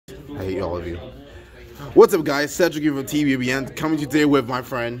I hate all of you. What's up, guys? Cedric from TVBN coming to you today with my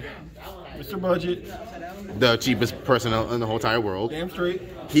friend, Mr. Budget, the cheapest person in the whole entire world. damn straight.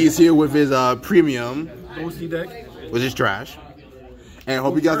 He's here with his premium Ghostie deck. which is trash. And I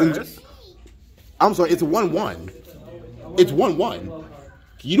hope you guys enjoy. I'm sorry, it's 1-1. It's 1-1.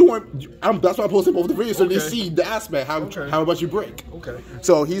 You don't want. That's why I posted both the videos so they see the aspect how much you break. Okay.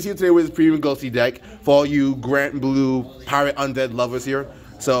 So he's here today with his premium Ghostie deck for all you Granblue Pirate Undead lovers here.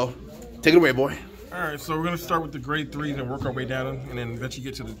 So take it away, boy. All right, so we're gonna start with the grade 3s and work our way down, and then eventually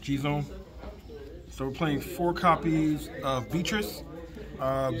get to the G zone. So we're playing 4 copies of Beatrice.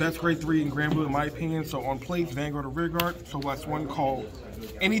 Best grade 3 in Granblue in my opinion. So on plates, Vanguard or Rearguard. So that's one called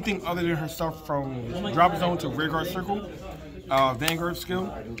anything other than her stuff from drop zone to Rearguard circle. Vanguard skill.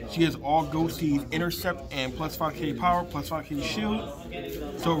 She has all Ghostie's intercept and plus 5k power, plus 5k shield.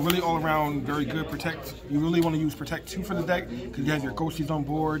 So really all around very good. Protect. You really want to use Protect 2 for the deck because you have your Ghosties on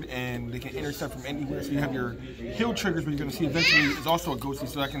board and they can intercept from anywhere. So you have your heal triggers, but you're going to see eventually is also a Ghostie,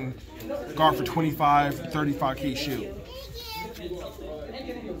 so that can guard for 25, 35k shield.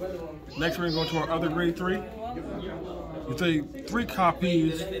 Next we're going to go to our other grade 3. We play 3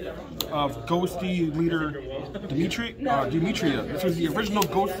 copies of Ghostie leader Demetria. This was the original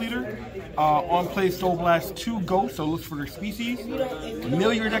Ghost leader. On play Soul Blast 2 Ghosts, so looks for their species.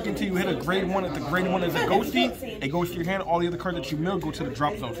 Mill your deck until you hit a grade 1. If the grade 1 is a Ghostie, it goes to your hand. All the other cards that you mill go to the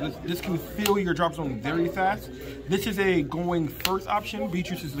drop zone. So this can fill your drop zone very fast. This is a going first option.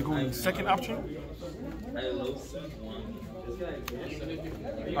 Beatrice is the going second option.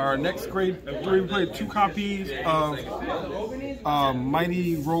 Our next grade 3, we played 2 copies of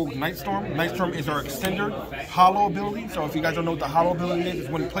Mighty Rogue Nightstorm. Nightstorm is our extender hollow ability. So if you guys don't know what the hollow ability is, it's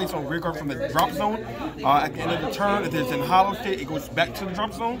when placed on Rearguard from the drop zone. At the end of the turn, if it's in hollow state, it goes back to the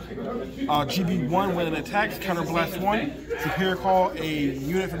drop zone. GB1, when it attacks, counter blast 1. Superior call a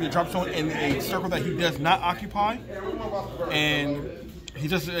unit from the drop zone in a circle that he does not occupy. And he's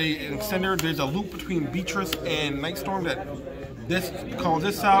just an extender. There's a loop between Beatrice and Nightstorm that this calls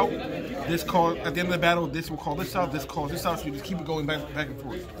this out. This call at the end of the battle. This will call this out. This calls this out. So you just keep it going back and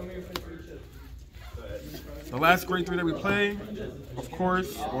forth. The last grade 3 that we play, of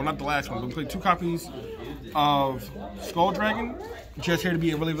course, well not the last one, but we played 2 copies of Skull Dragon. Just here to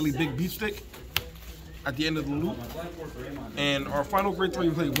be a really big beat stick at the end of the loop. And our final grade 3,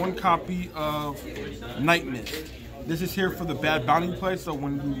 we played 1 copy of Night Mist. This is here for the Bad Bounty play, so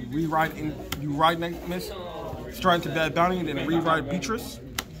when you ride Night Mist, stride into Bad Bounty, and then re-ride Beatrice.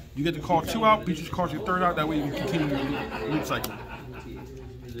 You get to call 2 out, Beatrice calls your 3rd out, that way you can continue your loop cycle.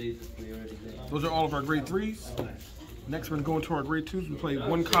 Those are all of our grade 3s. Next we're going to go into our grade 2s. We play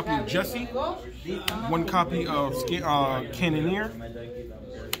 1 copy of Jessie, 1 copy of Cannoneer,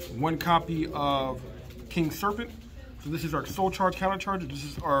 1 copy of King Serpent. So this is our Soul Charge counter charge. This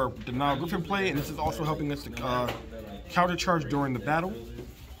is our Denial Griffin play, and this is also helping us to counter charge during the battle.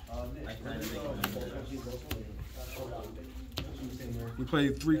 We play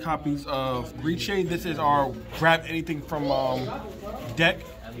 3 copies of Greed Shade. This is our grab anything from deck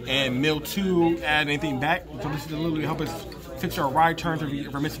and mill 2, add anything back. So this is literally help us fix our ride turns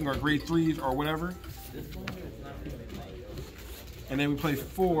if we're missing our grade 3s or whatever. And then we play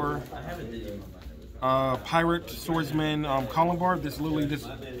 4 Pirate Swordsman Columbard. This literally just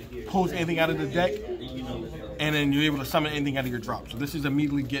pulls anything out of the deck, and then you're able to summon anything out of your drop. So this is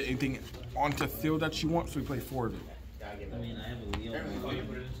immediately get anything onto field that you want. So we play 4 of it.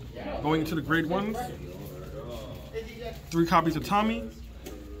 Going into the grade 1s, 3 copies of Tommy,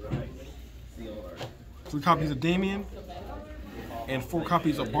 3 copies of Damien, and 4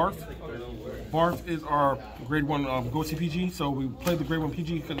 copies of Barf. Barf is our grade 1 Ghostie PG, so we played the grade 1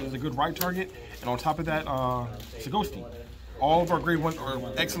 PG because it's a good ride target, and on top of that, it's a Ghostie. All of our grade 1 are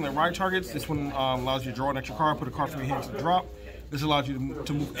excellent ride targets. This one allows you to draw an extra card, put a card from your hand to drop. This allows you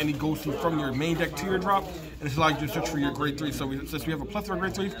to move any Ghostie from your main deck to your drop, and this allows you to search for your grade 3. So since we have a plethora of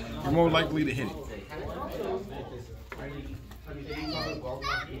grade 3s, you're more likely to hit it.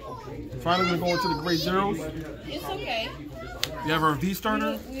 Finally, we're going to the grade 0s. It's okay. We have our V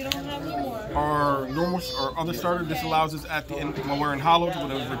starter, We don't have any more. our normal or other starter. This allows us at the end when we're in hollow to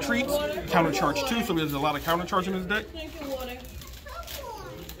when it retreats, counter charge 2. So there's a lot of counter charge in this deck.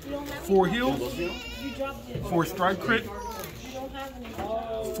 4 heals, 4 strike crit,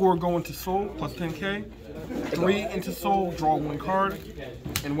 4 go into soul plus 10k, 3 into soul, draw 1 card,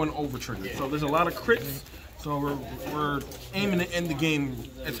 and 1 over trigger. So there's a lot of crits. So we're aiming to end the game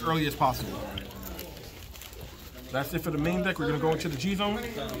as early as possible. That's it for the main deck. We're going to go into the G zone.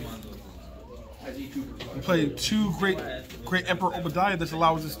 We play 2 Great Emperor Obadiah. This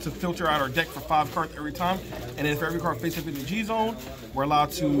allows us to filter out our deck for 5 cards every time. And then for every card face up in the G zone, we're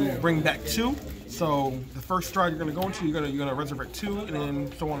allowed to bring back 2. So the first stride you're gonna go into, you're gonna resurrect 2, and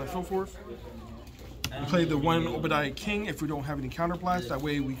then so on and so forth. We play the 1 Obadiah King if we don't have any counterblast. That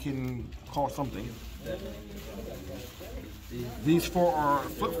way we can call something. These 4 are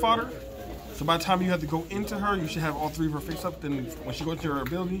flip fodder. So by the time you have to go into her, you should have all 3 of her face up. Then when she goes to her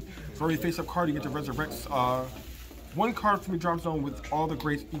ability, for every face up card, you get to resurrect 1 card from your drop zone with all the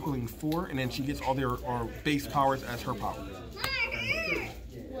greats equaling 4, and then she gets all their base powers as her powers.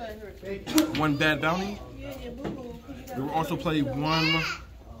 1 Bad Bounty. We will also play 1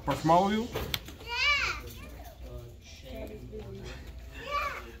 Bartholomew.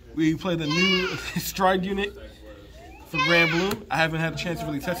 We play the new Stride unit for Granblue. I haven't had a chance to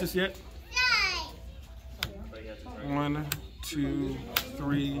really test this yet. 1, 2,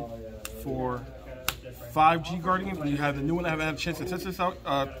 3, 4, 5 G Guardians. When you have the new one, I haven't had a chance to test this out.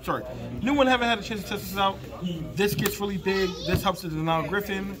 New one, haven't had a chance to test this out. This gets really big. This helps to deny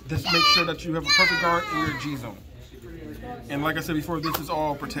Griffin. This makes sure that you have a perfect guard in your G zone. And like I said before, this is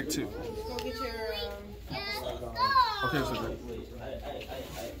all Protect 2. Okay, so great.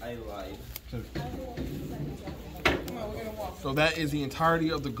 So that is the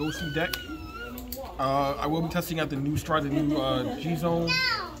entirety of the Ghostie deck. I will be testing out the new Stride, the new G Zone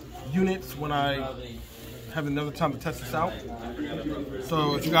units when I have another time to test this out.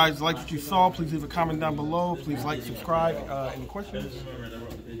 So if you guys liked what you saw, please leave a comment down below. Please like, subscribe. Any questions?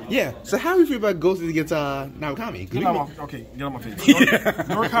 Yeah. So how do you feel about Ghostie against Narukami? Get on my face.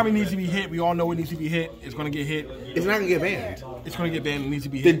 Narukami needs to be hit. We all know it needs to be hit. It's going to get hit. It's not going to get banned. It's going to get banned. It needs to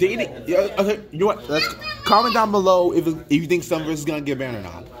be hit. Okay, you know what? Let's comment down below if you think Sunverse is going to get banned or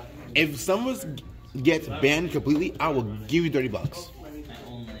not. If Sunverse gets banned completely, I will give you $30.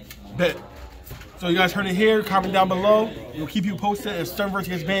 Bet. So you guys heard it here. Comment down below. We'll keep you posted. If Sunverse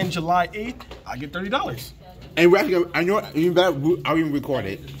gets banned July 8th, I get $30. And we're actually, I know, you better, I'll even record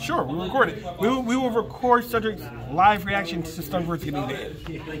it. Sure, we'll record it. We will record Cedric's live reaction to Sunverse getting banned.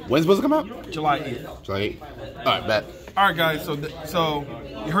 When's it supposed to come out? July 8th. July 8th. All right, bet. All right, guys. So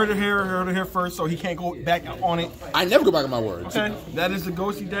you heard it here first. So he can't go back on it. I never go back on my words. Okay, that is the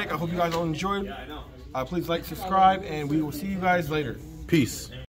Ghostie deck. I hope you guys all enjoyed. Please like, subscribe, and we will see you guys later. Peace.